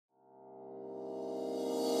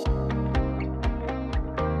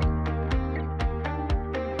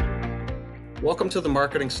Welcome to the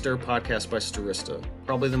Marketing Stir podcast by Stirista,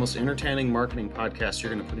 probably the most entertaining marketing podcast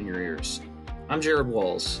you're going to put in your ears. I'm Jared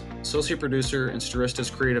Walls, associate producer and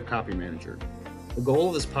Stirista's creative copy manager. The goal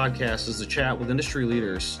of this podcast is to chat with industry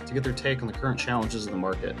leaders to get their take on the current challenges of the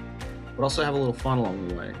market, but also have a little fun along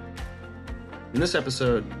the way. In this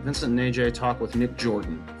episode, Vincent and Ajay talk with Nick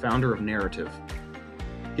Jordan, founder of Narrative.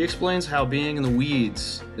 He explains how being in the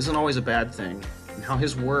weeds isn't always a bad thing, and how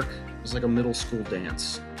his work is like a middle school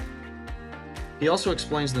dance. He also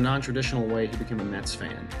explains the non-traditional way he became a Mets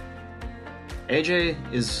fan. Ajay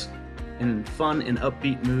is in fun and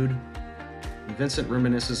upbeat mood, and Vincent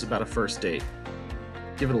reminisces about a first date.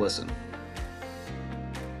 Give it a listen.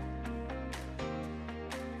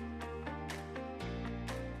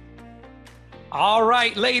 All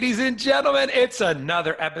right, ladies and gentlemen, it's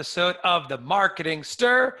another episode of the Marketing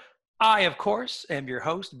Stir. I, of course, am your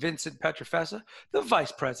host, Vincent Petrofessa, the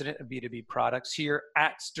Vice President of B2B Products here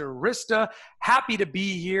at Stirista. Happy to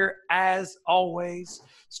be here as always.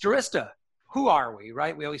 Stirista, who are we,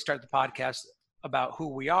 right? We always start the podcast about who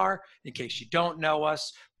we are. In case you don't know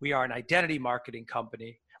us, we are an identity marketing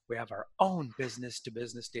company. We have our own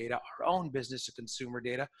business-to-business data, our own business-to-consumer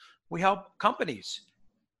data. We help companies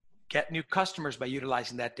get new customers by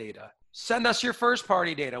utilizing that data. Send us your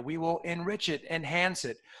first-party data. We will enrich it, enhance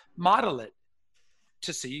it, model it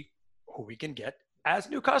to see who we can get as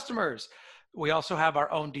new customers. We also have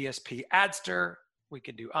our own DSP Adster. We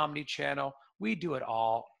can do omni-channel. We do it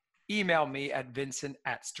all. Email me at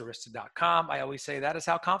vincent@stirista.com. I always say that is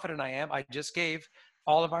how confident I am. I just gave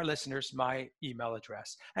all of our listeners my email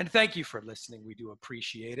address. And thank you for listening. We do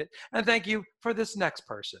appreciate it. And thank you for this next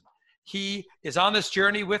person. He is on this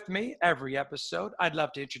journey with me every episode. I'd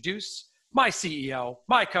love to introduce my CEO,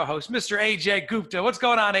 my co-host, Mr. Ajay Gupta. What's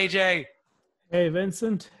going on, Ajay? Hey,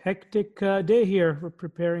 Vincent. Hectic day here. We're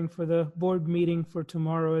preparing for the board meeting for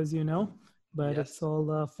tomorrow, as you know. But Yes. It's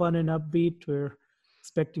all fun and upbeat. We're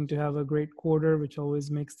expecting to have a great quarter, which always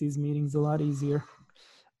makes these meetings a lot easier.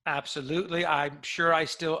 Absolutely. I'm sure I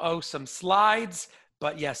still owe some slides,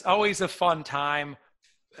 but yes, always a fun time,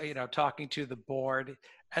 talking to the board.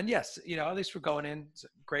 And yes, at least we're going in. It's a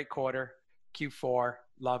great quarter, Q4,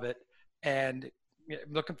 love it. And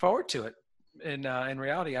I'm looking forward to it. In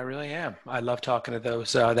reality, I really am. I love talking to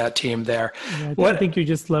that team there. Yeah, I think you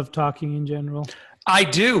just love talking in general. I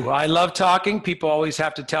do. I love talking. People always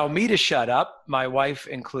have to tell me to shut up, my wife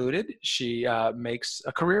included. She makes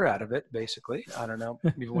a career out of it, basically. I don't know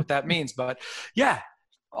even what that means. But yeah,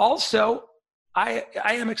 also, I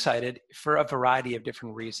am excited for a variety of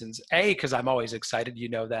different reasons. A, because I'm always excited. You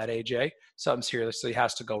know that, AJ. Something seriously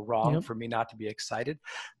has to go wrong for me not to be excited.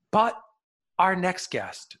 But our next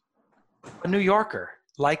guest, a New Yorker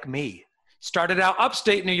like me, started out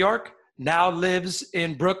upstate New York, now lives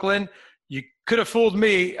in Brooklyn. You could have fooled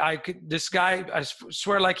me. This guy, I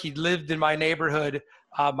swear like he lived in my neighborhood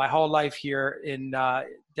my whole life here in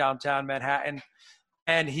downtown Manhattan.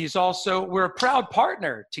 And we're a proud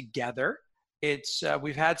partner together.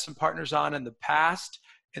 We've had some partners on in the past,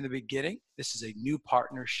 in the beginning. This is a new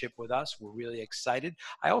partnership with us. We're really excited.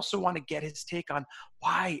 I also want to get his take on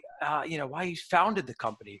why he founded the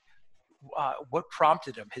company, what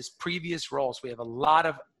prompted him, his previous roles. We have a lot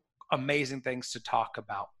of amazing things to talk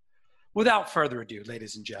about. Without further ado,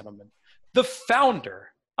 ladies and gentlemen, the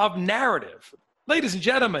founder of Narrative, ladies and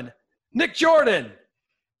gentlemen, Nick Jordan.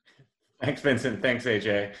 Thanks, Vincent. Thanks,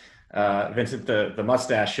 AJ. Vincent, the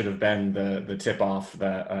mustache should have been the tip off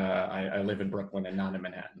that I live in Brooklyn and not in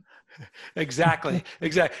Manhattan. Exactly.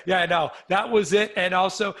 Yeah, I know. That was it. And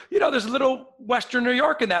also, there's a little Western New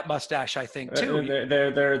York in that mustache, I think, too.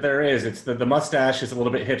 There is. It's the mustache is a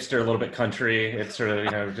little bit hipster, a little bit country. It's sort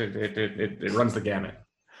of, it runs the gamut.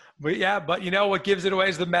 But what gives it away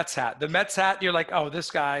is the Mets hat. The Mets hat, you're like, oh,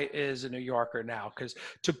 this guy is a New Yorker now. Because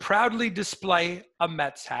to proudly display a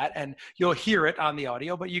Mets hat, and you'll hear it on the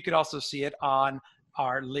audio, but you could also see it on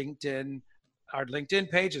our LinkedIn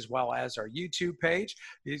page as well as our YouTube page.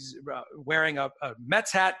 He's wearing a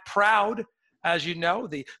Mets hat, proud. As you know,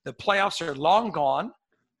 the playoffs are long gone.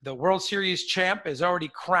 The World Series champ is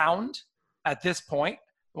already crowned at this point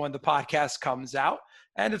when the podcast comes out.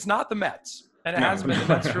 And it's not the Mets. And it has been the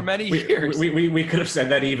Mets for many years. We could have said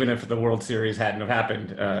that even if the World Series hadn't have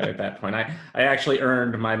happened at that point. I actually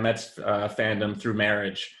earned my Mets fandom through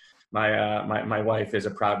marriage. My wife is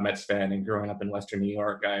a proud Mets fan, and growing up in Western New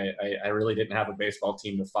York, I really didn't have a baseball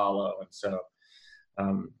team to follow. And so,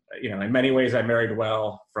 in many ways, I married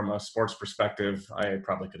well. From a sports perspective, I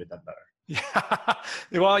probably could have done better. Yeah.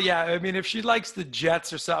 Well, yeah. I mean, if she likes the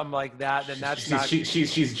Jets or something like that, then that's not.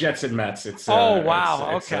 She's Jets and Mets. It's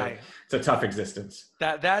wow. Okay. a tough existence.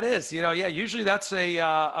 That is, yeah, usually that's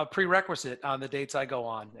a prerequisite on the dates I go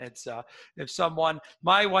on. It's if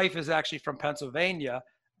my wife is actually from Pennsylvania,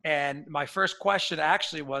 and my first question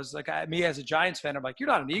actually was like, me as a Giants fan, I'm like, you're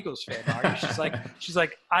not an Eagles fan, are you? She's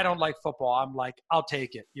like, I don't like football. I'm like, I'll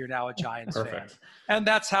take it. You're now a Giants fan. And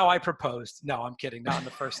that's how I proposed. No, I'm kidding. Not on the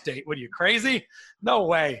first date. What are you, crazy? No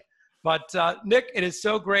way. But Nick, it is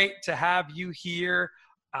so great to have you here.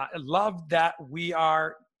 I love that we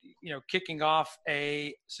are, kicking off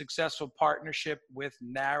a successful partnership with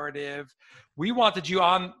Narrative. We wanted you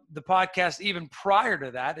on the podcast even prior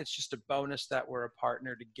to that. It's just a bonus that we're a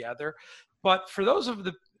partner together. But for those of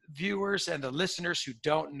the viewers and the listeners who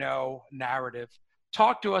don't know Narrative,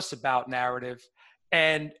 talk to us about Narrative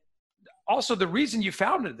and also the reason you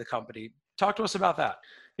founded the company. Talk to us about that.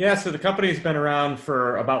 Yeah, so the company's been around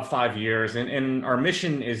for about 5 years, and our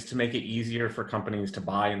mission is to make it easier for companies to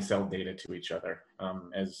buy and sell data to each other.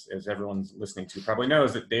 As everyone's listening to probably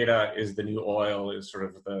knows, that data is the new oil, is sort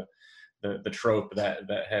of the trope that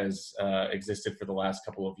has existed for the last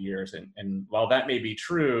couple of years. And while that may be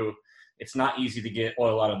true, it's not easy to get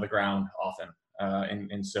oil out of the ground often.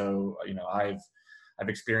 And so, I've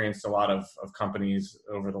experienced a lot of companies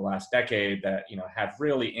over the last decade that, have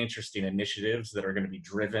really interesting initiatives that are going to be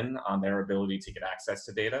driven on their ability to get access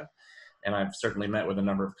to data. And I've certainly met with a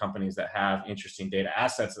number of companies that have interesting data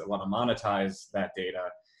assets that want to monetize that data.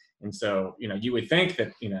 And so, you would think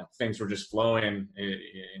that, things were just flowing,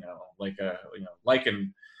 like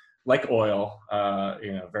oil,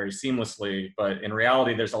 very seamlessly. But in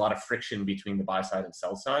reality, there's a lot of friction between the buy side and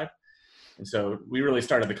sell side. And so we really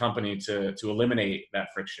started the company to eliminate that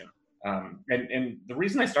friction. And the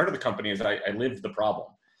reason I started the company is I lived the problem.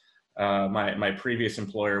 My previous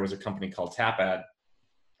employer was a company called Tapad,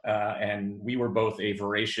 and we were both a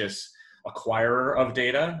voracious acquirer of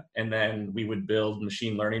data, and then we would build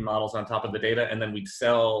machine learning models on top of the data, and then we'd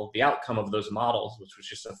sell the outcome of those models, which was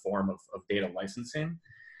just a form of data licensing.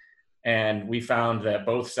 And we found that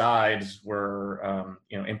both sides were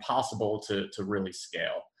impossible to really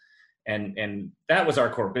scale. And that was our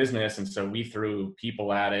core business. And so we threw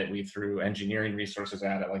people at it. We threw engineering resources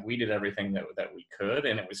at it. Like, we did everything that we could.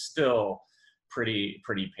 And it was still pretty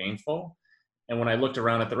painful. And when I looked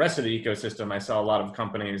around at the rest of the ecosystem, I saw a lot of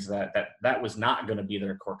companies that was not going to be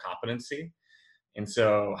their core competency. And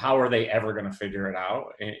so how are they ever going to figure it out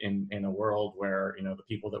in a world where, the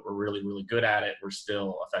people that were really, really good at it were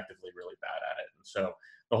still effectively really bad at it? And so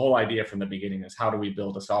the whole idea from the beginning is, how do we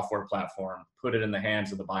build a software platform, put it in the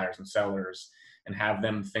hands of the buyers and sellers, and have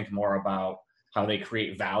them think more about how they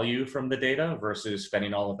create value from the data versus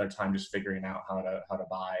spending all of their time just figuring out how to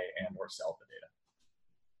buy and or sell the data.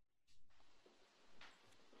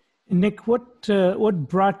 Nick, what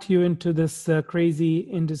brought you into this crazy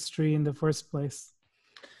industry in the first place?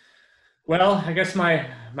 Well, I guess my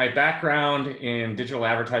background in digital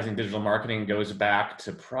advertising, digital marketing goes back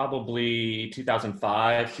to probably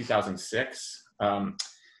 2005, 2006.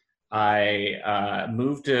 I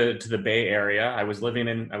moved to the Bay Area. I was living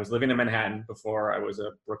in Manhattan before I was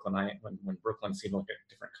a Brooklynite, when Brooklyn seemed like a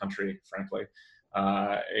different country, frankly.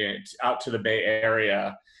 Out to the Bay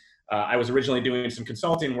Area. I was originally doing some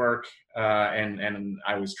consulting work, and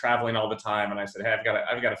I was traveling all the time. And I said, hey, I've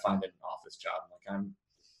got to find an office job. Like,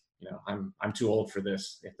 I'm too old for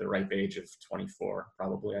this at the ripe age of 24.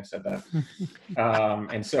 Probably I said that.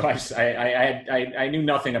 And so I knew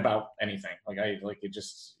nothing about anything. I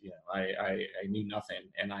knew nothing.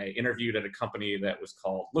 And I interviewed at a company that was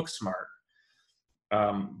called LookSmart.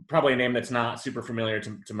 Probably a name that's not super familiar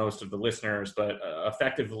to most of the listeners, but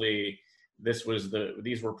effectively,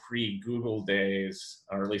 these were pre-Google days,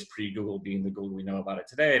 or at least pre-Google being the Google we know about it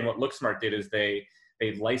today. And what LookSmart did is they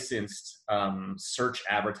licensed search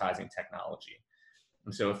advertising technology.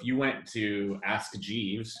 And so if you went to Ask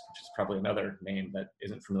Jeeves, which is probably another name that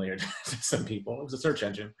isn't familiar to some people, it was a search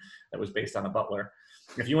engine that was based on a butler.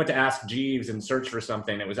 If you went to Ask Jeeves and search for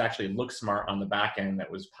something, it was actually LookSmart on the back end that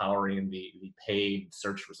was powering the paid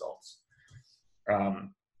search results.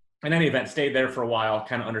 In any event, stayed there for a while,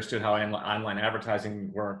 kind of understood how online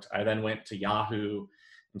advertising worked. I then went to Yahoo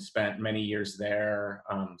and spent many years there,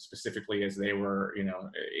 specifically as they were,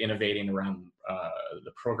 innovating around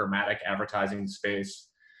the programmatic advertising space.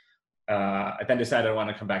 I then decided I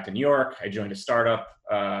wanted to come back to New York. I joined a startup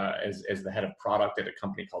as the head of product at a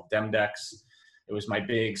company called Demdex. It was my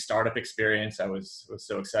big startup experience. I was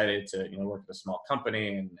so excited to work at a small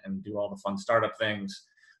company and do all the fun startup things.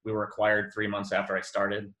 We were acquired 3 months after I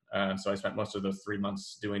started. So I spent most of those 3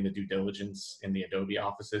 months doing the due diligence in the Adobe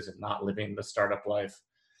offices and not living the startup life.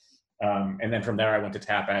 And then from there, I went to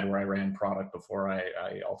Tapad, where I ran product before I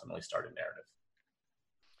ultimately started Narrative.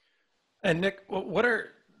 And Nick, what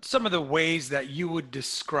are some of the ways that you would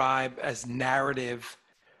describe as narrative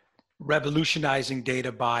revolutionizing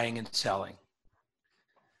data buying and selling?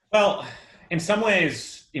 Well, in some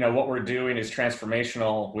ways, what we're doing is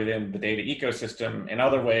transformational within the data ecosystem. In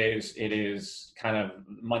other ways, it is kind of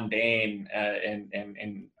mundane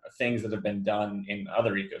and things that have been done in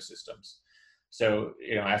other ecosystems. So,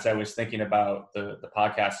 as I was thinking about the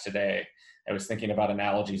podcast today, I was thinking about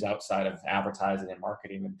analogies outside of advertising and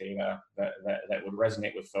marketing and data that would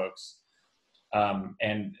resonate with folks.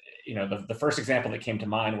 And the first example that came to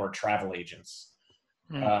mind were travel agents.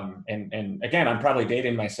 And again, I'm probably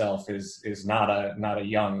dating myself, is not a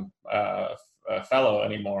young fellow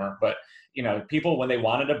anymore, but people, when they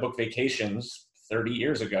wanted to book vacations 30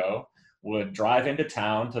 years ago, would drive into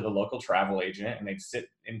town to the local travel agent, and they'd sit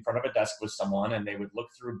in front of a desk with someone, and they would look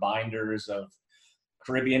through binders of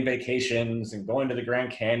Caribbean vacations and going to the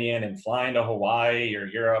Grand Canyon and flying to Hawaii or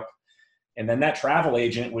Europe. And then that travel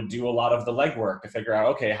agent would do a lot of the legwork to figure out,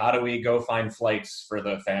 okay, how do we go find flights for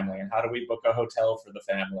the family? And how do we book a hotel for the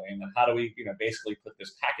family? And then how do we, basically put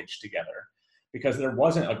this package together? Because there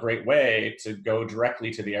wasn't a great way to go directly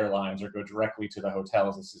to the airlines or go directly to the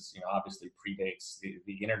hotels. This is, obviously predates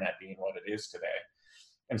the internet being what it is today.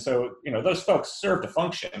 And so, those folks served a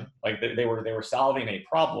function, like they were solving a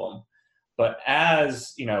problem. But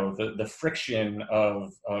as the friction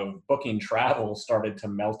of booking travel started to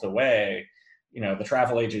melt away, the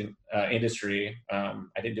travel agent industry. I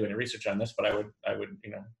didn't do any research on this, but I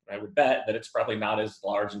would bet that it's probably not as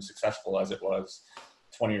large and successful as it was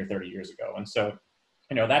 20 or 30 years ago. And so,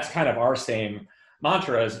 that's kind of our same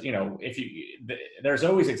mantra. Is there's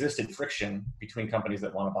always existed friction between companies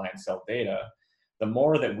that want to buy and sell data. The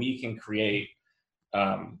more that we can create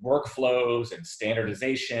workflows and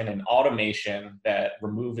standardization and automation that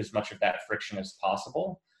remove as much of that friction as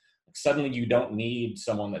possible, suddenly you don't need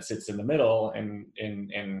someone that sits in the middle, and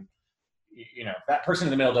that person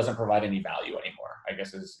in the middle doesn't provide any value anymore, I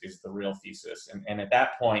guess is the real thesis. And at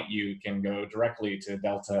that point, you can go directly to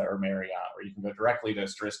Delta or Marriott, or you can go directly to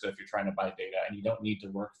Strista if you're trying to buy data, and you don't need to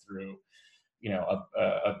work through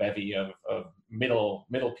a bevy of middle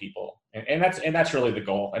people. And that's really the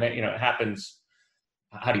goal. And it happens.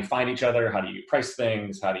 How do you find each other? How do you price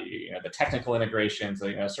things? How do you, the technical integrations,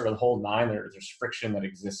 sort of the whole nine. There's friction that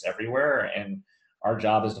exists everywhere, and our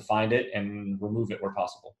job is to find it and remove it where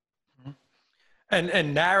possible.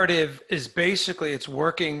 And narrative is basically, it's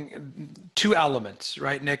working two elements,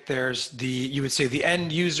 right, Nick? There's you would say the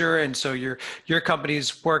end user, and so your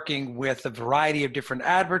company's working with a variety of different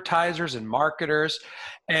advertisers and marketers,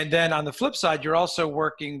 and then on the flip side, you're also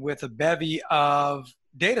working with a bevy of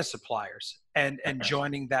data suppliers and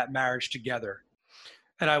joining that marriage together.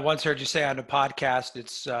 And I once heard you say on a podcast,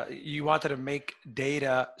 it's you wanted to make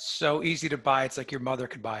data so easy to buy, it's like your mother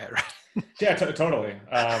could buy it, right? Yeah, totally.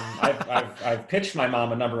 I've pitched my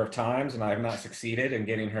mom a number of times, and I have not succeeded in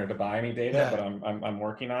getting her to buy any data, but I'm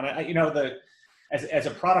working on it. As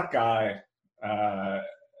a product guy, I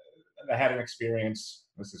had an experience.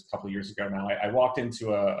 This is a couple of years ago now. I walked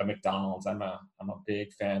into a McDonald's. I'm a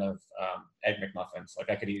big fan of egg McMuffins. Like,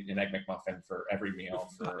 I could eat an egg McMuffin for every meal.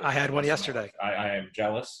 I had one yesterday. I am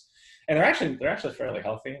jealous, and they're actually fairly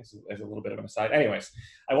healthy. As a little bit of an aside. Anyways,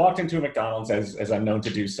 I walked into a McDonald's as I'm known to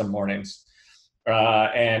do some mornings,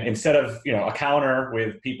 and instead of a counter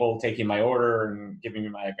with people taking my order and giving me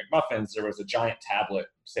my egg McMuffins, there was a giant tablet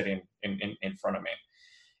sitting in front of me.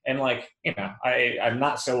 And I'm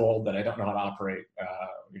not so old that I don't know how to operate,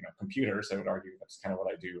 computers. I would argue that's kind of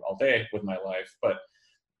what I do all day with my life. But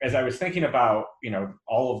as I was thinking about,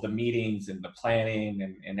 all of the meetings and the planning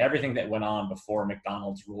and everything that went on before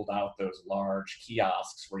McDonald's ruled out those large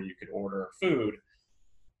kiosks where you could order food,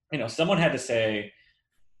 someone had to say,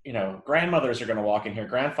 grandmothers are going to walk in here,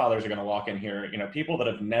 grandfathers are going to walk in here, people that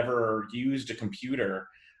have never used a computer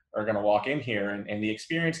are going to walk in here, and the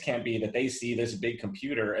experience can't be that they see this big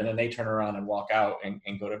computer and then they turn around and walk out and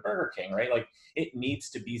go to Burger King, right? Like, it needs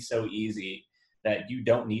to be so easy that you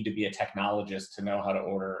don't need to be a technologist to know how to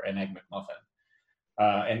order an egg McMuffin.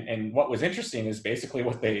 And what was interesting is basically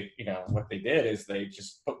what they did is they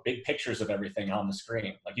just put big pictures of everything on the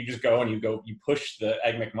screen. Like, you just go and you push the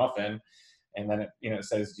egg McMuffin, and then it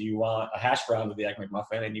says, do you want a hash brown with the egg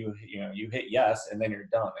McMuffin? And you hit yes, and then you're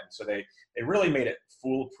done. And so they really made it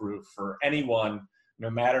foolproof for anyone, no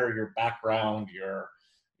matter your background, your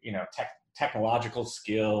technological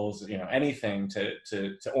skills, anything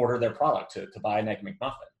to order their product, to buy an egg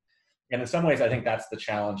McMuffin. And in some ways, I think that's the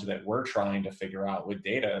challenge that we're trying to figure out with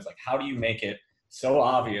data, is like, how do you make it so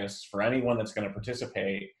obvious for anyone that's going to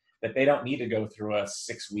participate that they don't need to go through a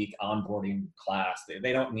 6-week onboarding class.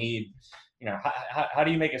 They don't need, how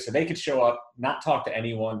do you make it so they could show up, not talk to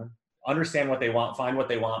anyone, understand what they want, find what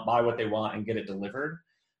they want, buy what they want, and get it delivered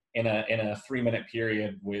in a 3-minute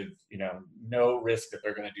period with, no risk that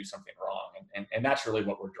they're going to do something wrong. And that's really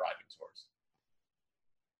what we're driving towards.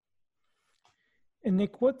 And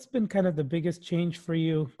Nick, what's been kind of the biggest change for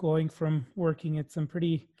you going from working at some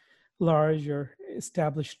pretty large or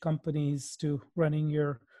established companies to running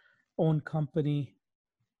your own company?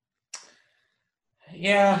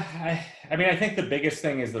 Yeah, I think the biggest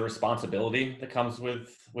thing is the responsibility that comes with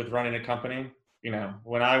running a company.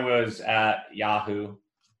 When I was at Yahoo,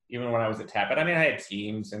 even when I was at Tapit, I had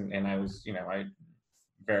teams and I was, I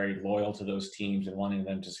very loyal to those teams and wanting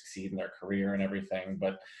them to succeed in their career and everything.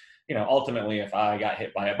 But, ultimately, if I got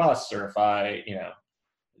hit by a bus or if I,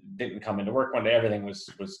 didn't come into work one day, everything was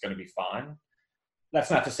going to be fine. That's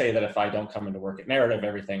not to say that if I don't come into work at Narrative,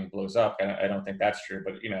 everything blows up. I don't think that's true.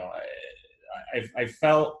 But, I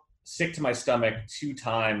felt sick to my stomach 2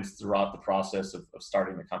 times throughout the process of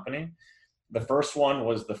starting the company. The first one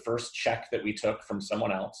was the first check that we took from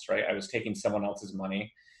someone else, right? I was taking someone else's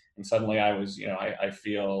money. And suddenly I was, I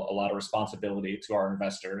feel a lot of responsibility to our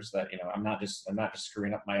investors that, I'm not just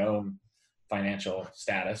screwing up my own financial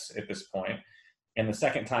status at this point. And the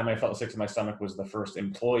second time I felt sick to my stomach was the first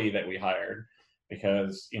employee that we hired,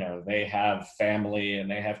 because, they have family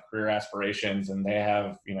and they have career aspirations and they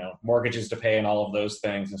have, mortgages to pay and all of those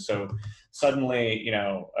things. And so suddenly,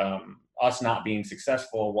 us not being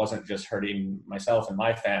successful wasn't just hurting myself and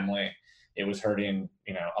my family, it was hurting,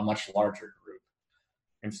 a much larger group.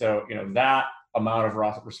 And so, that amount of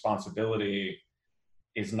responsibility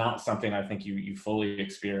is not something I think you fully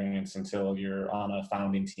experience until you're on a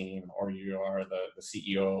founding team or you are the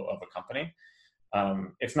CEO of a company.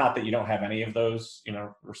 It's not that you don't have any of those,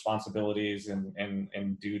 responsibilities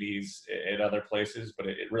and duties at other places, but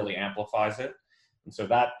it really amplifies it. And so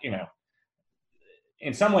that,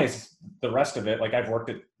 in some ways, the rest of it, like I've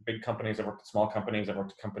worked at big companies, I've worked at small companies, I've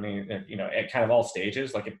worked at companies, at kind of all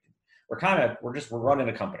stages. Like we're running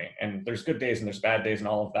a company, and there's good days and there's bad days and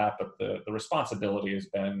all of that. But the responsibility has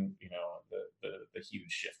been, the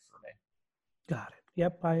huge shift for me. Got it.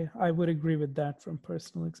 Yep, I would agree with that from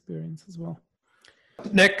personal experience as well.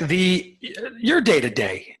 Nick, your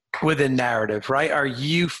day-to-day within Narrative, right? Are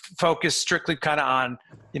you focused strictly kind of on,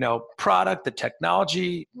 product, the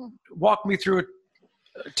technology? Walk me through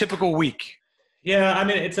a typical week. Yeah,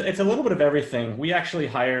 it's a little bit of everything. We actually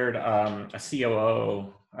hired a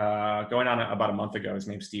COO going on about a month ago. His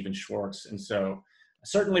name's Steven Schwartz. And so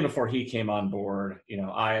certainly before he came on board,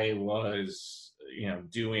 I was,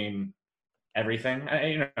 doing everything.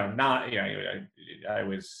 I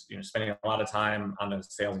was, spending a lot of time on the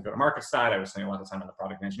sales and go-to-market side. I was spending a lot of time on the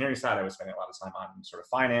product and engineering side. I was spending a lot of time on sort of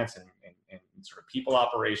finance and sort of people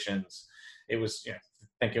operations. It was,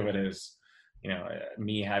 think of it as,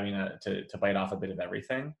 me having to bite off a bit of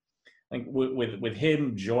everything. Like with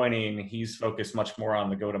him joining, he's focused much more on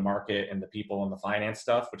the go-to-market and the people and the finance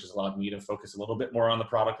stuff, which has allowed me to focus a little bit more on the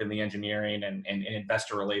product and the engineering and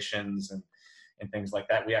investor relations and things like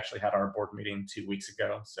that. We actually had our board meeting 2 weeks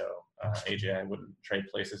ago. So Ajay, I wouldn't trade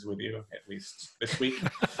places with you, at least this week.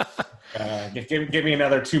 Give me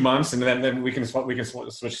another 2 months and then we can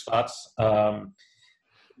switch spots.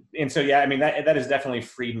 And so, yeah, that has definitely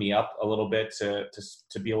freed me up a little bit to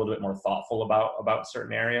be a little bit more thoughtful about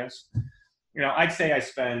certain areas. I'd say I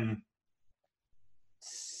spend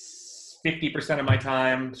 50% of my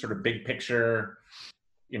time sort of big picture,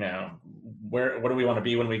 what do we want to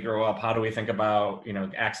be when we grow up? How do we think about,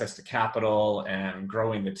 access to capital and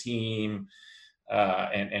growing the team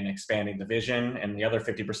and expanding the vision? And the other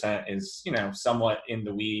 50% is, somewhat in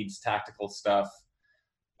the weeds, tactical stuff.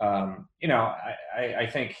 I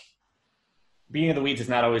think being in the weeds is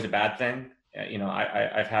not always a bad thing.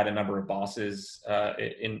 I've had a number of bosses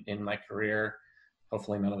in my career,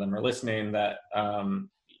 hopefully none of them are listening, that,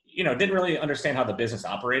 didn't really understand how the business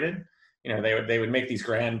operated. They would make these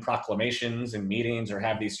grand proclamations and meetings or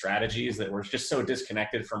have these strategies that were just so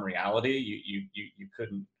disconnected from reality. You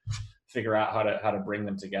couldn't figure out how to bring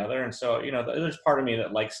them together. And so, there's part of me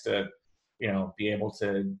that likes to, be able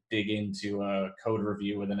to dig into a code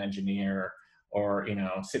review with an engineer or,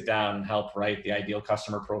 sit down and help write the ideal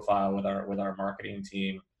customer profile with our marketing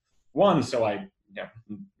team. One, so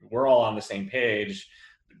we're all on the same page,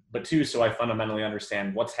 but two, so I fundamentally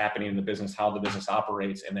understand what's happening in the business, how the business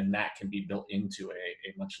operates, and then that can be built into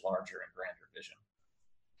a much larger and grander vision.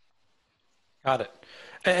 Got it.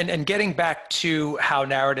 And getting back to how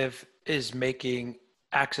Narrative is making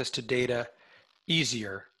access to data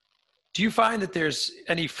easier, Do you find that there's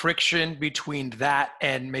any friction between that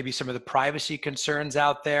and maybe some of the privacy concerns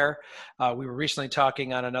out there? We were recently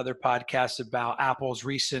talking on another podcast about Apple's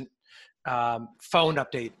recent phone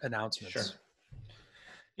update announcements. Sure.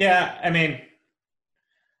 Yeah, I mean,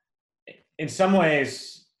 in some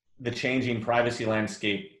ways, the changing privacy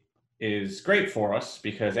landscape is great for us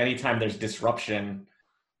because anytime there's disruption,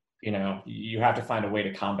 you have to find a way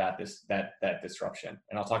to combat that disruption,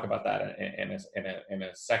 and I'll talk about that in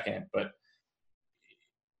a second. But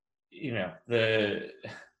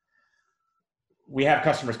we have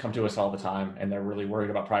customers come to us all the time, and they're really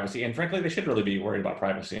worried about privacy, and frankly, they should really be worried about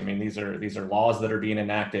privacy. I mean, these are laws that are being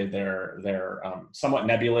enacted. They're somewhat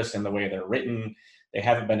nebulous in the way they're written. They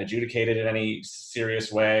haven't been adjudicated in any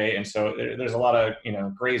serious way, and so there's a lot of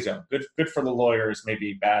gray zone. Good for the lawyers,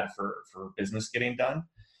 maybe bad for business getting done.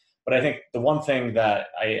 But I think the one thing that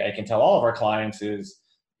I can tell all of our clients is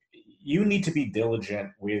you need to be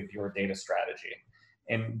diligent with your data strategy.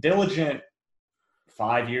 And diligent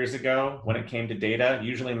 5 years ago when it came to data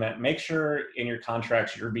usually meant make sure in your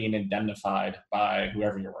contracts you're being indemnified by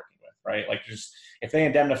whoever you're working with, right? Like just if they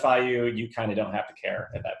indemnify you, you kind of don't have to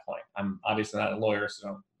care at that point. I'm obviously not a lawyer, so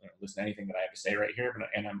don't listen to anything that I have to say right here,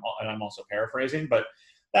 and I'm also paraphrasing, but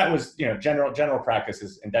that was general practice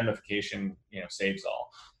is indemnification saves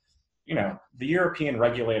all. The European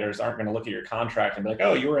regulators aren't going to look at your contract and be like,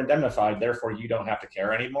 oh, you were indemnified, therefore you don't have to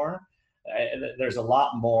care anymore. There's a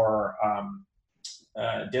lot more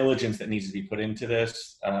diligence that needs to be put into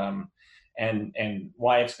this. And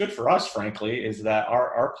why it's good for us, frankly, is that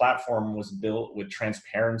our platform was built with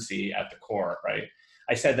transparency at the core, right?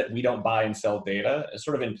 I said that we don't buy and sell data.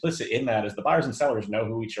 Sort of implicit in that is the buyers and sellers know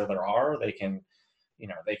who each other are. They can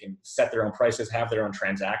set their own prices, have their own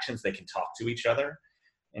transactions. They can talk to each other.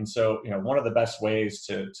 And so, one of the best ways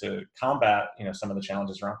to combat, some of the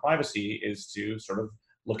challenges around privacy is to sort of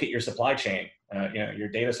look at your supply chain, your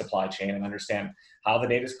data supply chain, and understand how the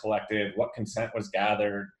data is collected, what consent was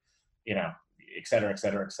gathered, et cetera, et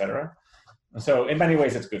cetera, et cetera. And so, in many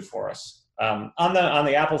ways, it's good for us. On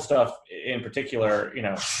the Apple stuff in particular,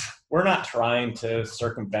 we're not trying to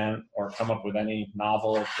circumvent or come up with any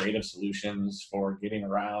novel creative solutions for getting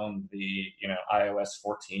around the iOS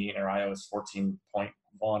 14 or iOS 14.1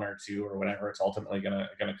 or 2 or whatever it's ultimately going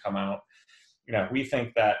to come out. We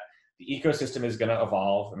think that the ecosystem is going to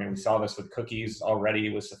evolve. I mean, we saw this with cookies already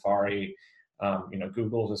with Safari.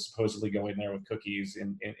 Google is supposedly going there with cookies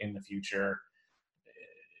in the future.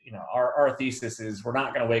 Our thesis is we're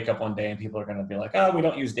not going to wake up one day and people are going to be like, oh, we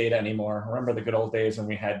don't use data anymore. Remember the good old days when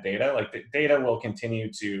we had data? Like the data will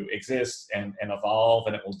continue to exist and evolve,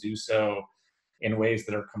 and it will do so in ways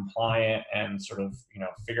that are compliant and sort of,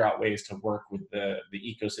 figure out ways to work with the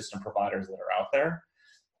ecosystem providers that are out there.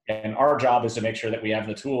 And our job is to make sure that we have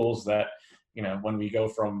the tools that, when we go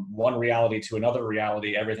from one reality to another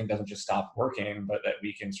reality, everything doesn't just stop working, but that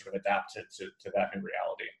we can sort of adapt to that new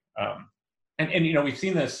reality. And we've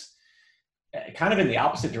seen this kind of in the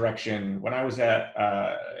opposite direction. When I was at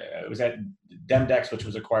Demdex, which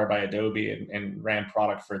was acquired by Adobe and ran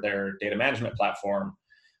product for their data management platform.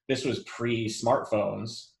 This was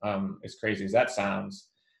pre-smartphones, as crazy as that sounds.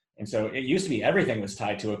 And so it used to be everything was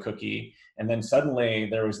tied to a cookie. And then suddenly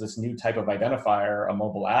there was this new type of identifier, a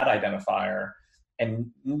mobile ad identifier,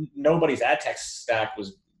 and nobody's ad tech stack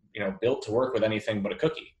was built to work with anything but a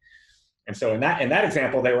cookie. And so in that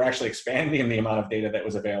example, they were actually expanding the amount of data that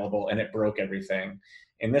was available, and it broke everything.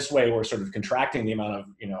 In this way, we're sort of contracting the amount of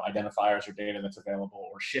identifiers or data that's available,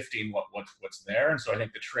 or shifting what's there. And so I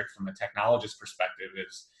think the trick from a technologist perspective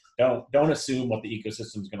is don't assume what the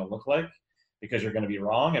ecosystem is going to look like, because you're going to be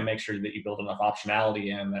wrong, and make sure that you build enough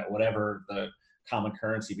optionality in that whatever the common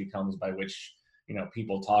currency becomes by which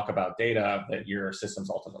people talk about data, that your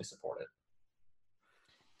systems ultimately support it.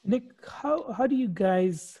 Nick, how do you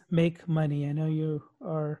guys make money? I know you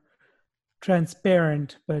are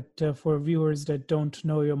transparent, but for viewers that don't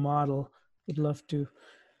know your model, would love to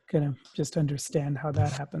kind of just understand how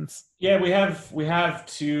that happens. Yeah, we have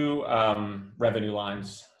two revenue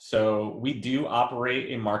lines. So we do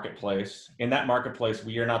operate a marketplace. In that marketplace,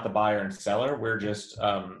 we are not the buyer and seller. We're just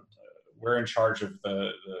we're in charge of the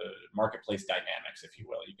marketplace dynamics, if you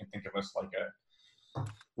will. You can think of us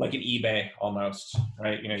like an eBay almost,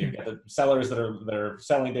 right? You get the sellers that are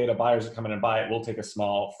selling data, buyers that come in and buy it. We'll take a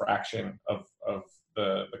small fraction of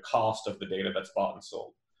the cost of the data that's bought and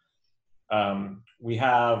sold. We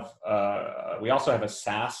also have a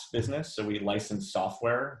SaaS business, so we license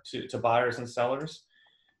software to buyers and sellers,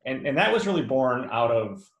 and that was really born out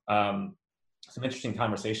of some interesting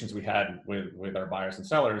conversations we had with our buyers and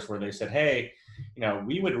sellers, where they said, hey,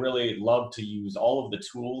 we would really love to use all of the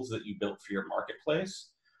tools that you built for your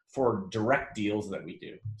marketplace for direct deals that we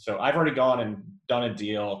do. So I've already gone and done a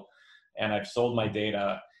deal and I've sold my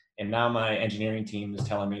data. And now my engineering team is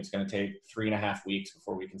telling me it's going to take 3.5 weeks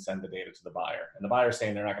before we can send the data to the buyer. And the buyer's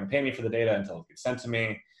saying they're not going to pay me for the data until it gets sent to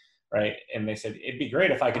me, right? And they said, it'd be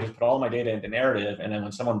great if I could just put all my data into narrative. And then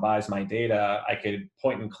when someone buys my data, I could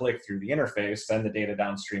point and click through the interface, send the data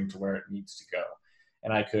downstream to where it needs to go.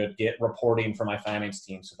 And I could get reporting from my finance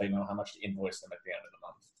team so they know how much to invoice them at the end of the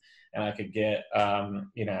month. And I could get,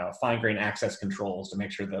 fine-grained access controls to make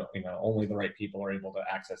sure that, only the right people are able to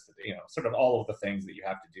access the, sort of all of the things that you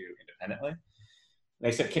have to do independently. And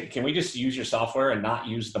they said, can we just use your software and not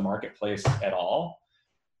use the marketplace at all?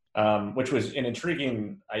 Which was an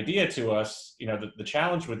intriguing idea to us. The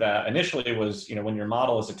challenge with that initially was, when your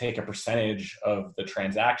model is to take a percentage of the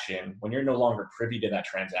transaction, when you're no longer privy to that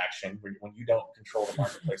transaction, when you don't control the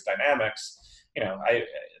marketplace dynamics,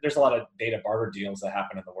 there's a lot of data barter deals that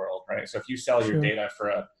happen in the world, right? So if you sell your data for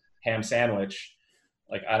a ham sandwich,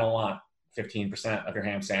 like I don't want 15% of your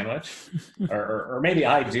ham sandwich, or maybe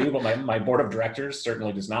I do, but my board of directors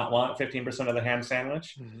certainly does not want 15% of the ham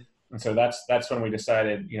sandwich. Mm-hmm. And so that's when we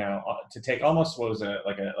decided, to take almost what was a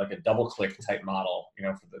DoubleClick type model,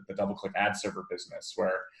 for the DoubleClick ad server business,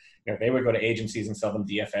 where they would go to agencies and sell them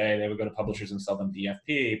DFA, they would go to publishers and sell them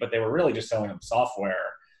DFP, but they were really just selling them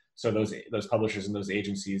software. So those publishers and those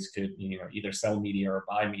agencies could either sell media or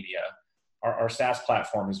buy media. Our SaaS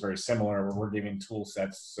platform is very similar, where we're giving tool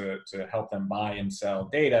sets to help them buy and sell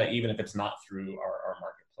data, even if it's not through our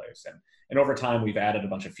marketplace. And over time, we've added a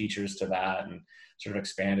bunch of features to that and sort of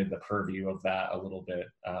expanded the purview of that a little bit.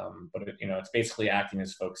 But it's basically acting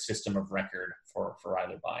as folks' system of record for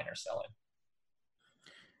either buying or selling.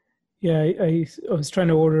 Yeah, I was trying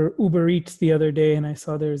to order Uber Eats the other day, and I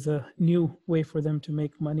saw there's a new way for them to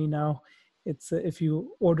make money now. It's if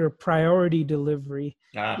you order priority delivery,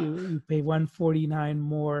 you pay $149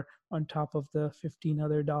 more on top of the $15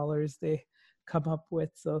 other dollars they come up with.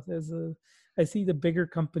 So I see the bigger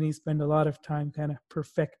companies spend a lot of time kind of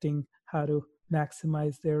perfecting how to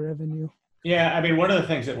maximize their revenue. Yeah, I mean, one of the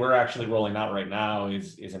things that we're actually rolling out right now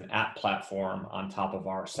is an app platform on top of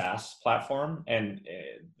our SaaS platform. And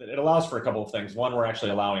it allows for a couple of things. One, we're actually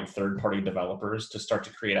allowing third-party developers to start to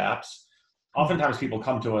create apps. Oftentimes people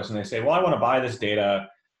come to us and they say, well, I want to buy this data,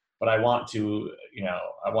 but I want to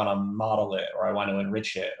model it, or I want to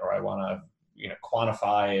enrich it, or I want to,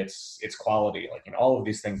 quantify its quality, all of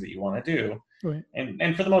these things that you want to do. Right.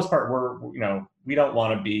 And for the most part, we don't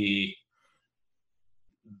want to be,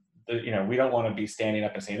 we don't want to be standing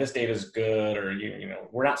up and saying this data is good, or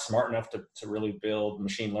we're not smart enough to really build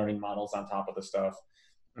machine learning models on top of the stuff.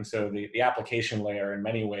 And so the application layer in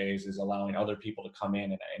many ways is allowing other people to come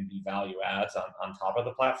in and be value adds on top of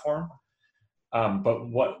the platform. But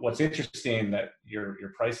what's interesting that your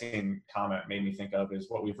pricing comment made me think of is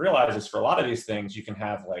what we've realized is for a lot of these things, you can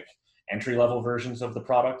have like entry level versions of the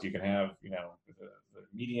product. You can have, the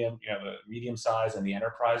medium size and the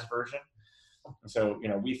enterprise version. And so,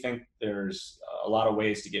 we think there's a lot of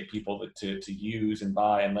ways to get people to use and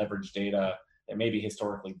buy and leverage data that maybe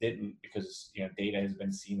historically didn't, because, data has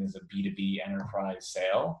been seen as a B2B enterprise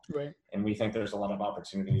sale. Right. And we think there's a lot of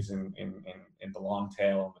opportunities in the long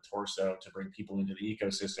tail and the torso to bring people into the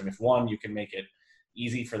ecosystem. If one, you can make it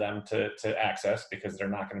easy for them to access because they're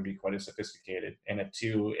not going to be quite as sophisticated. And if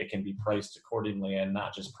two, it can be priced accordingly and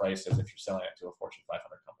not just priced as if you're selling it to a Fortune 500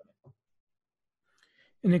 company.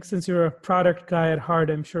 And Nick, since you're a product guy at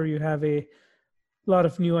heart, I'm sure you have a lot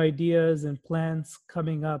of new ideas and plans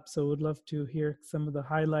coming up. So would love to hear some of the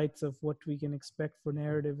highlights of what we can expect for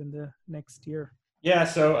Narrative in the next year. Yeah,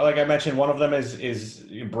 so like I mentioned, one of them is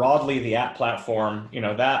broadly the app platform.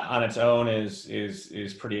 That on its own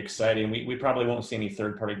is pretty exciting. We probably won't see any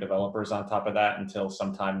third-party developers on top of that until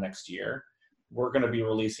sometime next year. We're going to be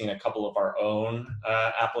releasing a couple of our own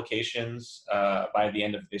applications by the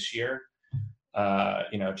end of this year.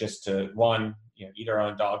 Just to one, eat our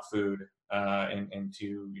own dog food, and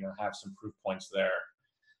to, have some proof points there.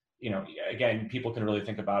 Again, people can really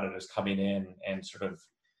think about it as coming in and sort of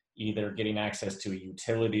either getting access to a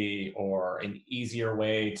utility or an easier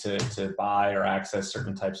way to buy or access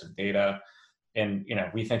certain types of data. And,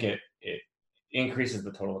 we think it increases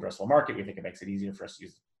the total addressable market. We think it makes it easier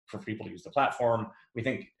for people to use the platform. We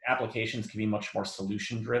think applications can be much more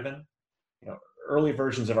solution driven. Early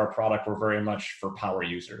versions of our product were very much for power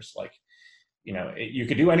users. Like, you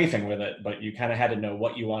could do anything with it, but you kind of had to know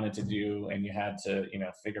what you wanted to do, and you had to,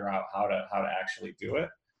 figure out how to actually do it.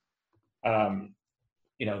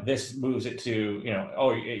 This moves it to,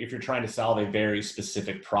 if you're trying to solve a very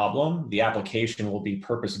specific problem, the application will be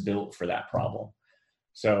purpose built for that problem.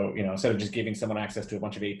 So, instead of just giving someone access to a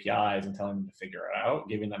bunch of APIs and telling them to figure it out,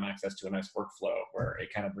 giving them access to a nice workflow where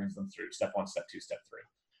it kind of brings them through step 1, step 2, step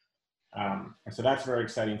 3. And so that's very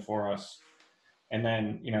exciting for us. And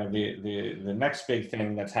then, the next big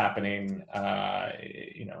thing that's happening,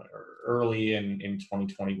 early in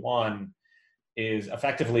 2021 is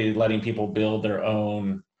effectively letting people build their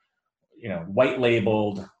own, white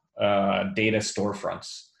labeled data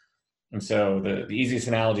storefronts. And so the easiest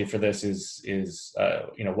analogy for this is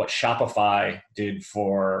what Shopify did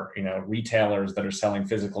for, retailers that are selling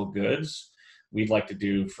physical goods. We'd like to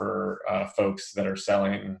do for folks that are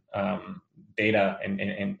selling data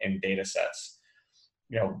and data sets.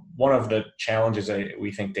 One of the challenges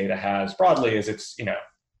we think data has broadly is it's a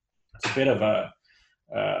bit of a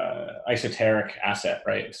esoteric asset,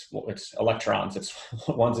 right? It's electrons, it's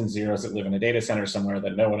ones and zeros that live in a data center somewhere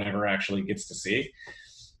that no one ever actually gets to see.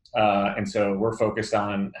 And so we're focused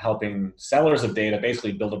on helping sellers of data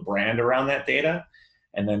basically build a brand around that data,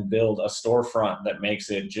 and then build a storefront that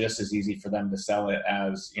makes it just as easy for them to sell it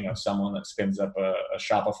as, someone that spins up a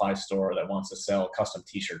Shopify store that wants to sell custom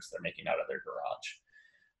t-shirts they're making out of their garage.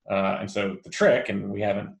 And so the trick, and we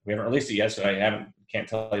haven't released it yet, so can't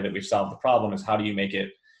tell you that we've solved the problem, is how do you make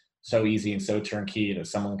it so easy and so turnkey that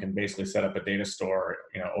someone can basically set up a data store,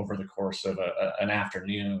 over the course of an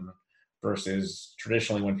afternoon, versus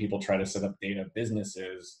traditionally when people try to set up data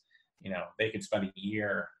businesses, they could spend a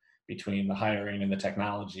year between the hiring and the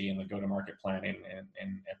technology and the go-to-market planning and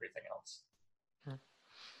everything else.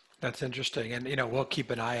 That's interesting. And, we'll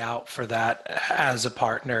keep an eye out for that as a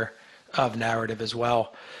partner of Narrative as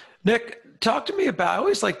well. Nick, talk to me about, I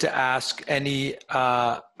always like to ask any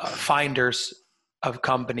finders of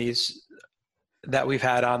companies that we've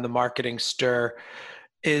had on the Marketing Stir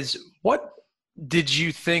is, what did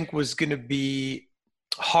you think was going to be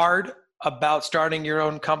hard about starting your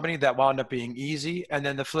own company that wound up being easy? And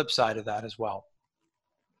then the flip side of that as well.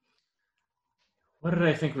 What did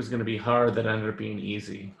I think was going to be hard that ended up being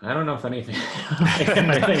easy? I don't know if anything.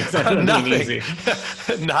 Ended up being easy.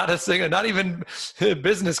 Not a single, not even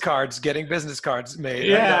business cards, getting business cards made.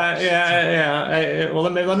 Yeah. Well,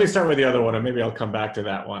 let me start with the other one, and maybe I'll come back to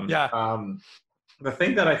that one. Yeah. The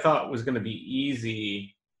thing that I thought was going to be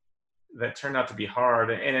easy that turned out to be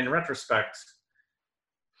hard, and in retrospect,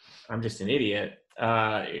 I'm just an idiot.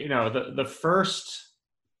 The first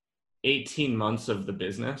 18 months of the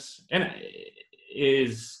business, and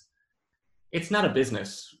it's not a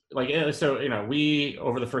business. We,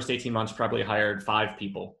 over the first 18 months, probably hired 5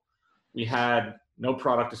 people. We had no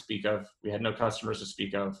product to speak of. We had no customers to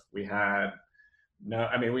speak of. We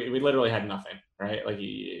literally had nothing, right? Like,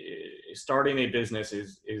 starting a business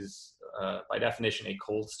is by definition a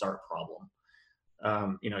cold start problem.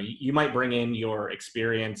 You might bring in your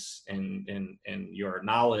experience and your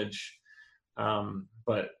knowledge,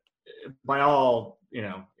 but by all,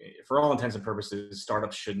 for all intents and purposes,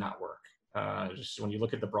 startups should not work. Just when you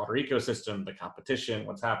look at the broader ecosystem, the competition,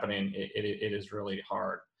 what's happening, it is really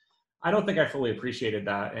hard. I don't think I fully appreciated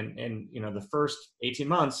that. And the first 18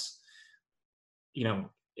 months,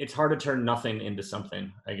 it's hard to turn nothing into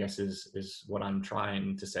something, I guess is what I'm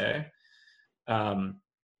trying to say.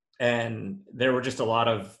 And there were just a lot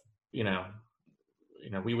of,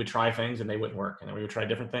 we would try things and they wouldn't work. And then we would try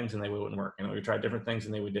different things and they wouldn't work. And we would try different things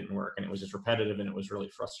and they didn't work. And it was just repetitive and it was really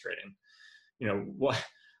frustrating.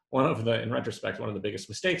 In retrospect, one of the biggest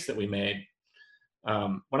mistakes that we made,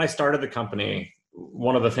 when I started the company,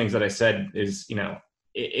 one of the things that I said is,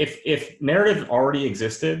 if Narrative already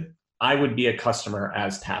existed, I would be a customer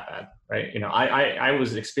as Tapad, right? I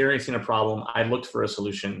was experiencing a problem. I looked for a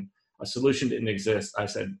solution. A solution didn't exist. I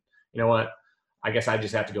said, you know what? I guess I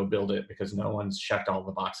just have to go build it because no one's checked all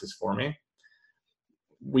the boxes for me.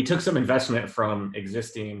 We took some investment from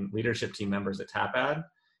existing leadership team members at Tapad.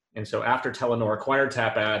 And so after Telenor acquired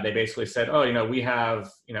Tapad, they basically said, we have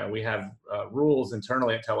rules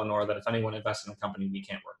internally at Telenor that if anyone invests in a company, we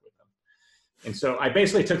can't work with them. And so I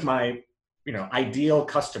basically took my, ideal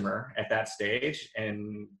customer at that stage.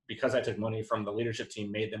 And because I took money from the leadership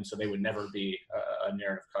team, made them so they would never be a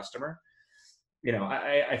Narrative customer.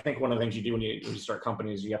 I think one of the things you do when you start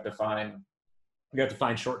companies, you have to find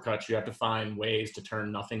shortcuts. You have to find ways to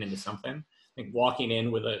turn nothing into something. I think walking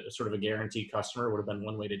in with a sort of a guaranteed customer would have been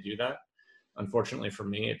one way to do that. Unfortunately for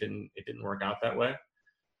me, it didn't work out that way.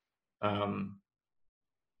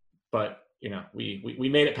 But we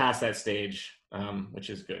made it past that stage, which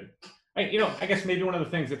is good. I guess maybe one of the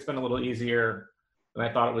things that's been a little easier than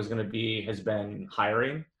I thought it was going to be has been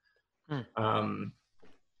hiring. This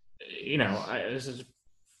is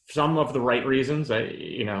some of the right reasons.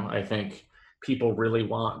 I think people really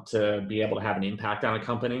want to be able to have an impact on a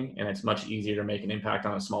company, and it's much easier to make an impact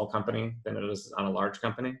on a small company than it is on a large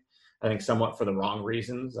company. I think somewhat for the wrong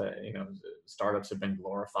reasons. Startups have been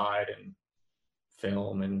glorified in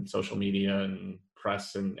film and social media and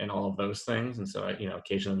press and all of those things. And so,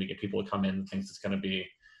 occasionally we get people to come in and think it's going to be,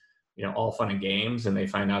 all fun and games, and they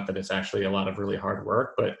find out that it's actually a lot of really hard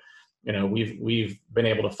work. But, we've been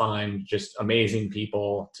able to find just amazing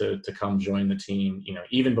people to come join the team,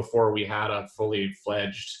 even before we had a fully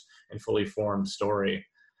fledged and fully formed story.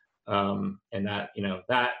 And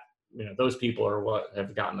those people are what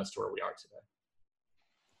have gotten us to where we are today.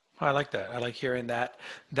 I like that. I like hearing that.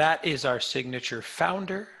 That is our signature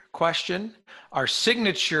founder question. Our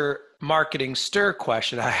signature marketing stir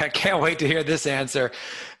question, I can't wait to hear this answer,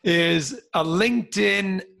 is a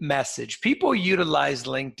LinkedIn message. People utilize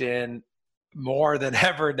LinkedIn more than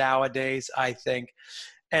ever nowadays, I think.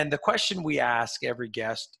 And the question we ask every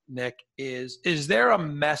guest, Nick, is there a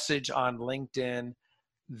message on LinkedIn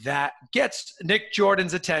that gets Nick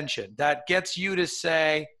Jordan's attention, that gets you to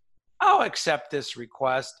say, I'll accept this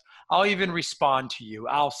request. I'll even respond to you.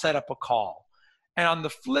 I'll set up a call. And on the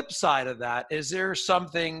flip side of that, is there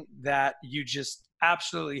something that you just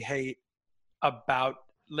absolutely hate about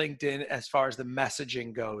LinkedIn as far as the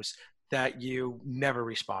messaging goes that you never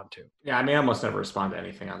respond to? Yeah, I almost never respond to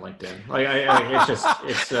anything on LinkedIn.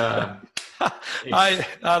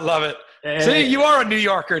 I love it. See, you are a New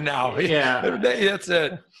Yorker now. Yeah, that's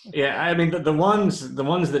it. Yeah, the ones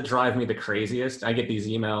that drive me the craziest, I get these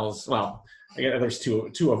emails. Well, there's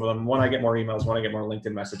two of them. One, I get more emails. One, I get more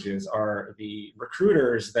LinkedIn messages. Are the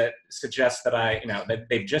recruiters that suggest that that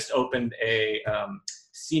they've just opened a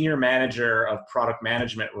senior manager of product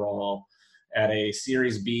management role at a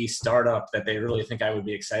Series B startup that they really think I would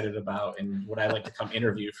be excited about, and would I like to come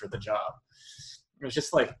interview for the job? It was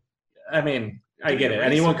just like, I get it.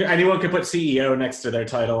 Anyone could put CEO next to their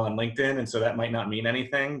title on LinkedIn, and so that might not mean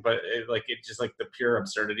anything, but it's just like the pure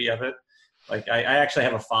absurdity of it. Like I actually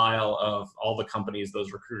have a file of all the companies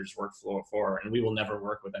those recruiters work for, and we will never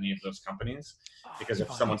work with any of those companies, because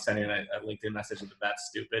if someone's sending a LinkedIn message that's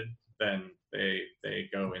stupid, then they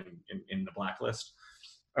go in the blacklist.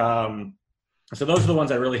 So those are the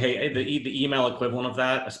ones I really hate. The email equivalent of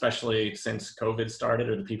that, especially since COVID started,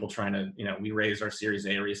 or the people trying to, we raised our Series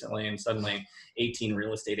A recently, and suddenly 18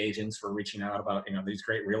 real estate agents were reaching out about, these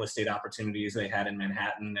great real estate opportunities they had in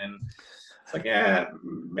Manhattan. And it's like, yeah,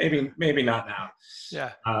 maybe not now.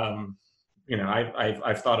 Yeah.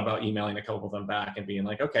 I've thought about emailing a couple of them back and being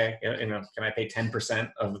like, okay, can I pay 10%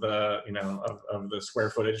 of the, of the square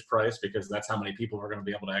footage price, because that's how many people we're going to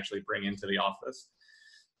be able to actually bring into the office.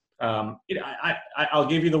 I'll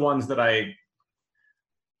give you the ones that I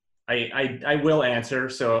will answer.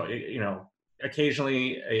 So,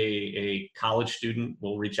 occasionally a college student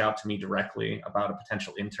will reach out to me directly about a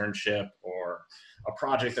potential internship or a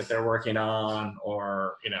project that they're working on,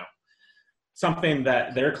 or, something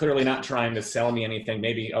that they're clearly not trying to sell me anything,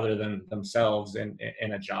 maybe other than themselves in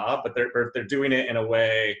a job, but they're doing it in a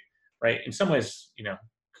way, right? In some ways,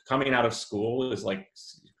 coming out of school is like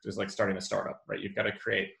starting a startup, right? You've got to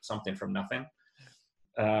create something from nothing.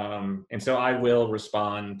 And so I will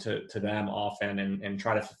respond to them often and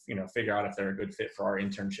try to, figure out if they're a good fit for our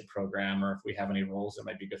internship program, or if we have any roles that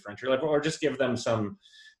might be good for entry level, or just give them some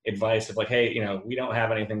advice of like, hey, we don't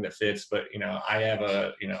have anything that fits, but, I have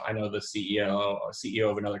I know the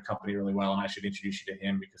CEO of another company really well, and I should introduce you to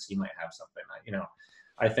him because he might have something.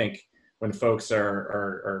 I think when folks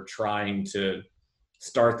are trying to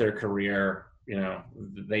start their career,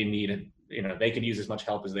 they need they could use as much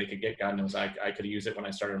help as they could get. God knows I could use it when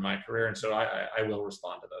I started my career. And so I will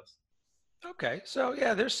respond to those. Okay. So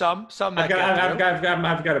yeah, there's some I've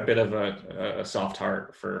got a bit of a soft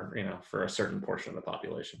heart for, for a certain portion of the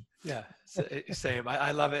population. Yeah. Same.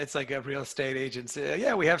 I love it. It's like a real estate agent.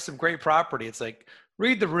 Yeah, we have some great property. It's like,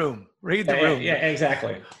 read the room. Yeah,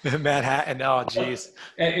 exactly. Manhattan. Oh, geez.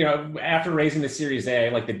 After raising the Series A,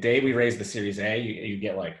 like the day we raised the Series A, you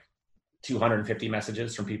get like 250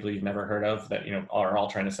 messages from people you've never heard of that, are all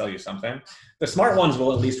trying to sell you something. The smart ones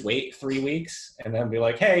will at least wait 3 weeks and then be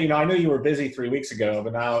like, hey, I know you were busy 3 weeks ago,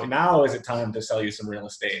 but now is it time to sell you some real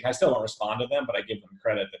estate? And I still don't respond to them, but I give them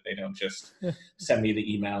credit that they don't just send me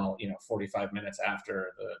the email, 45 minutes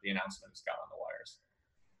after the announcement has gone on the wires.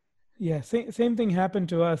 Yeah, same thing happened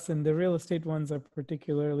to us, and the real estate ones are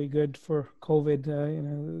particularly good for COVID.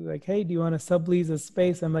 Like, hey, do you want to sublease a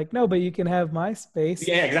space? I'm like, no, but you can have my space.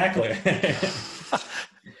 Yeah, exactly.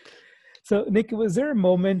 So, Nick, was there a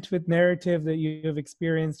moment with Narrative that you've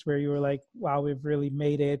experienced where you were like, wow, we've really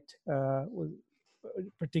made it, with a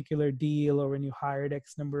particular deal, or when you hired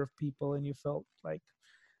X number of people and you felt like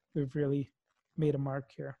we've really made a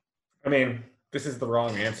mark here? I mean, this is the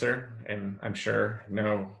wrong answer, and I'm sure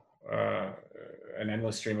an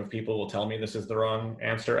endless stream of people will tell me this is the wrong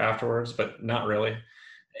answer afterwards, but not really.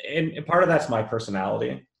 And part of that's my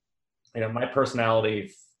personality. My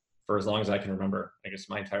personality for as long as I can remember, I guess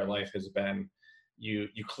my entire life has been you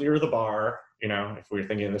clear the bar, if we're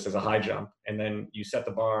thinking of this as a high jump, and then you set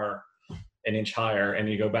the bar an inch higher and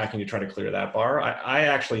you go back and you try to clear that bar. I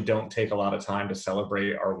actually don't take a lot of time to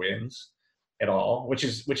celebrate our wins at all, which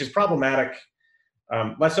is problematic.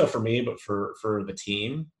 Less so for me, but for the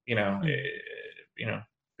team.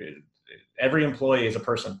 Every employee is a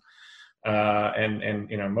person,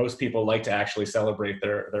 and most people like to actually celebrate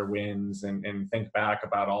their wins and think back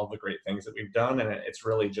about all the great things that we've done, and it's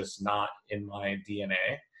really just not in my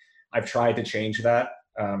DNA. I've tried to change that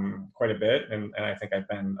quite a bit, and I think I've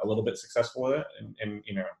been a little bit successful with it. And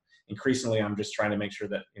increasingly, I'm just trying to make sure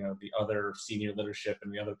that the other senior leadership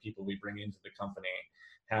and the other people we bring into the company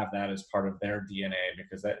have that as part of their DNA,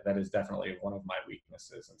 because that is definitely one of my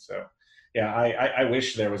weaknesses. And so, yeah, I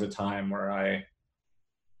wish there was a time where I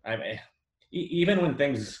even when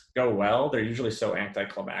things go well, they're usually so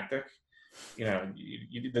anticlimactic.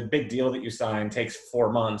 The big deal that you sign takes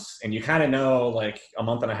 4 months, and you kind of know like a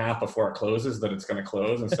month and a half before it closes that it's going to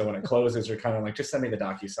close. And so when it closes, you're kind of like, just send me the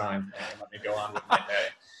DocuSign and let me go on with my day.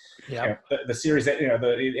 Yeah. The Series A,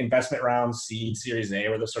 the investment rounds, seed, Series A,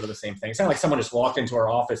 were the sort of the same thing. It's not like someone just walked into our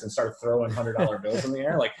office and started throwing $100 bills in the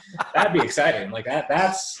air. Like, that'd be exciting. Like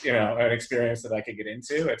that's an experience that I could get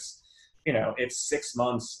into. It's 6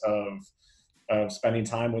 months of spending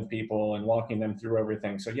time with people and walking them through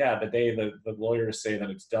everything. So yeah, the day the lawyers say that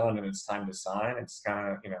it's done and it's time to sign, it's kind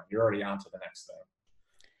of, you're already on to the next thing.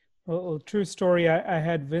 Well, true story. I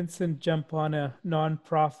had Vincent jump on a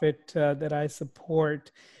nonprofit that I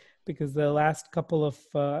support, because the last couple of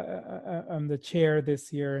I'm the chair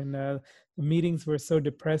this year, and the meetings were so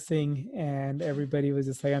depressing, and everybody was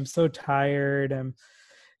just like, I'm so tired. I'm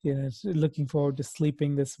looking forward to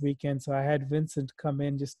sleeping this weekend. So I had Vincent come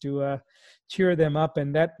in just to cheer them up.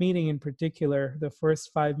 And that meeting in particular, the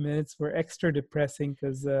first 5 minutes were extra depressing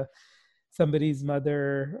because somebody's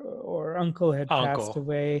mother or uncle had passed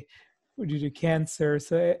away due to cancer.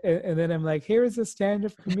 So, and then I'm like, here's a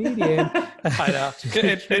stand-up comedian. I know.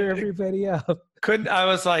 Cheer everybody up. I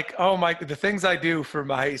was like, oh my, the things I do for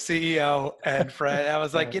my CEO and friend, I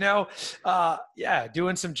was like,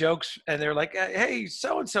 doing some jokes, and they're like, hey,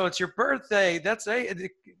 so-and-so, it's your birthday.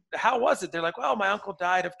 How was it? They're like, well, my uncle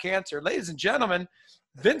died of cancer. Ladies and gentlemen,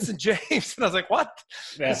 Vincent James. And I was like, what?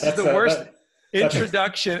 Yeah, this is the worst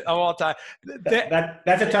introduction of all time.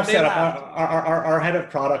 That's a tough setup. Our head of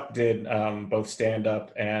product did both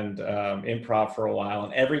stand-up and improv for a while.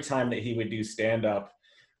 And every time that he would do stand-up,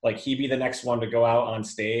 like, he'd be the next one to go out on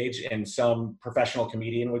stage, and some professional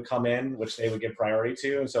comedian would come in, which they would give priority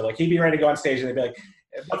to. And so, like, he'd be ready to go on stage, and they'd be like,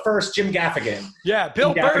 but first, Jim Gaffigan. Yeah,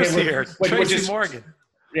 Bill Burr's here. Tracy Morgan.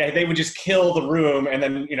 Yeah, they would just kill the room, and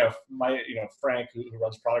then Frank, who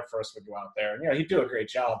runs product for us, would go out there, and he'd do a great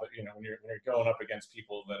job. But when you're going up against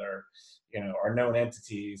people that are are known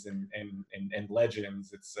entities and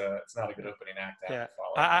legends, it's not a good opening act to have to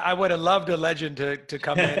follow. I would have loved a legend to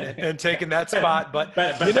come in and taken that spot, but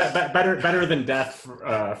better than death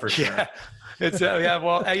for sure. Yeah, it's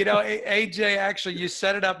well, AJ, actually, you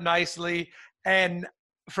set it up nicely, and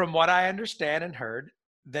from what I understand and heard,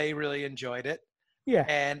 they really enjoyed it. Yeah,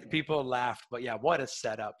 and people laughed, but yeah, what a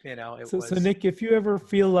setup! So Nick, if you ever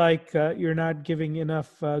feel like you're not giving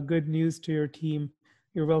enough good news to your team,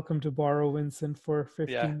 you're welcome to borrow Vincent for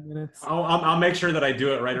 15 minutes. I'll make sure that I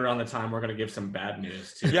do it right around the time we're going to give some bad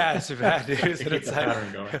news too. Yeah, it's bad news. To keep the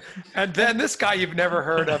pattern going. And then this guy you've never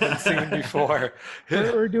heard of and seen before.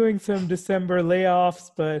 We're doing some December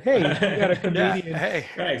layoffs, but hey, we got a comedian. Yeah, hey,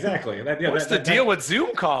 exactly. What's the deal with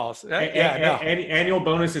Zoom calls? Annual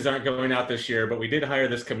bonuses aren't going out this year, but we did hire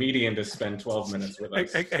this comedian to spend 12 minutes with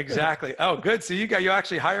us. Exactly. Oh, good. So you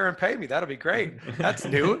actually hire and pay me. That'll be great. That's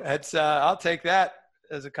new. That's I'll take that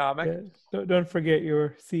as a comic. Yeah. Don't forget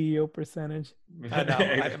your CEO percentage. I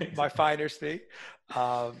know, my finder's fee.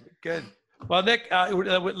 Good. Well, Nick,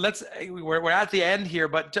 we're at the end here,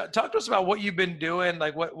 but talk to us about what you've been doing,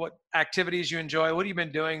 like what activities you enjoy. What have you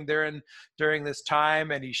been doing during this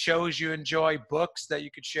time? Any shows you enjoy, books that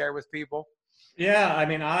you could share with people? Yeah, I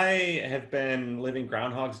mean, I have been living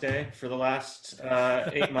Groundhog's Day for the last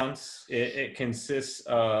 8 months. It consists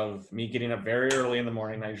of me getting up very early in the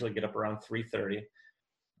morning. I usually get up around 3:30.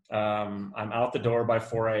 I'm out the door by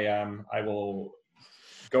 4 a.m. I will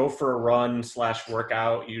go for a run /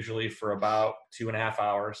 workout, usually for about 2.5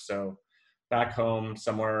 hours. So back home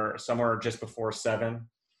somewhere just before 7.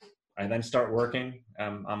 I then start working.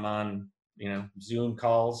 I'm on Zoom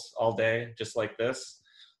calls all day, just like this.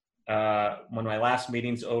 When my last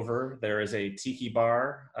meeting's over, there is a tiki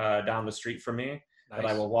bar down the street from me. Nice.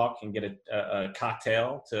 That I will walk and get a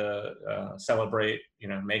cocktail to celebrate,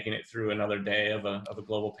 making it through another day of a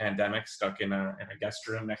global pandemic, stuck in a guest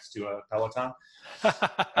room next to a Peloton.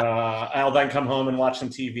 I'll then come home and watch some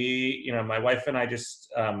TV. My wife and I just,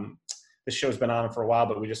 this show's been on for a while,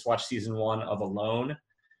 but we just watched season 1 of Alone.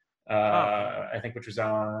 I think, which was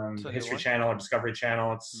on the History Channel or Discovery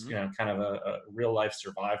Channel. It's kind of a real life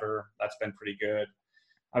survivor. That's been pretty good.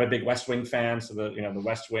 I'm a big West Wing fan, so the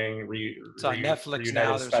West Wing it's on Netflix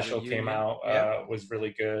now. Special came out, was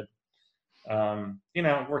really good.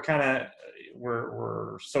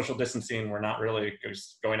 We're social distancing. We're not really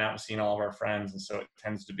just going out and seeing all of our friends, and so it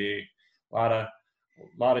tends to be a lot of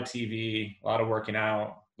TV, a lot of working out,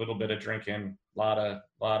 a little bit of drinking, a lot of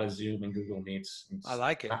Zoom and Google Meets. I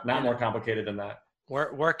like it. Not more complicated than that.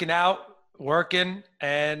 We're working out, working,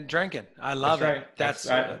 and drinking. I love it. That's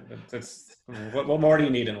what more do you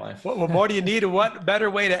need in life? What more do you need? And what better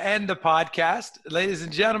way to end the podcast? Ladies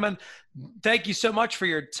and gentlemen, thank you so much for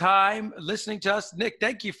your time listening to us. Nick,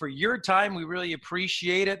 thank you for your time. We really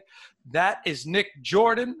appreciate it. That is Nick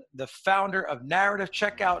Jordan, the founder of Narrative.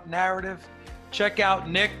 Check out Narrative. Check out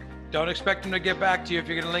Nick. Don't expect him to get back to you if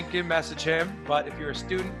you're going to LinkedIn message him. But if you're a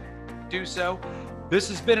student, do so. This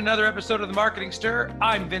has been another episode of The Marketing Stir.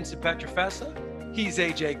 I'm Vincent Pietrafesa. He's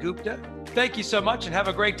Ajay Gupta. Thank you so much and have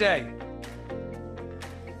a great day.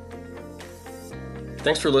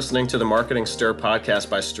 Thanks for listening to the Marketing Stir podcast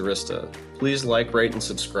by Stirista. Please like, rate, and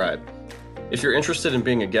subscribe. If you're interested in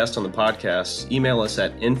being a guest on the podcast, email us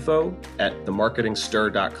at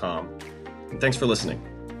info@themarketingstir.com. And thanks for listening.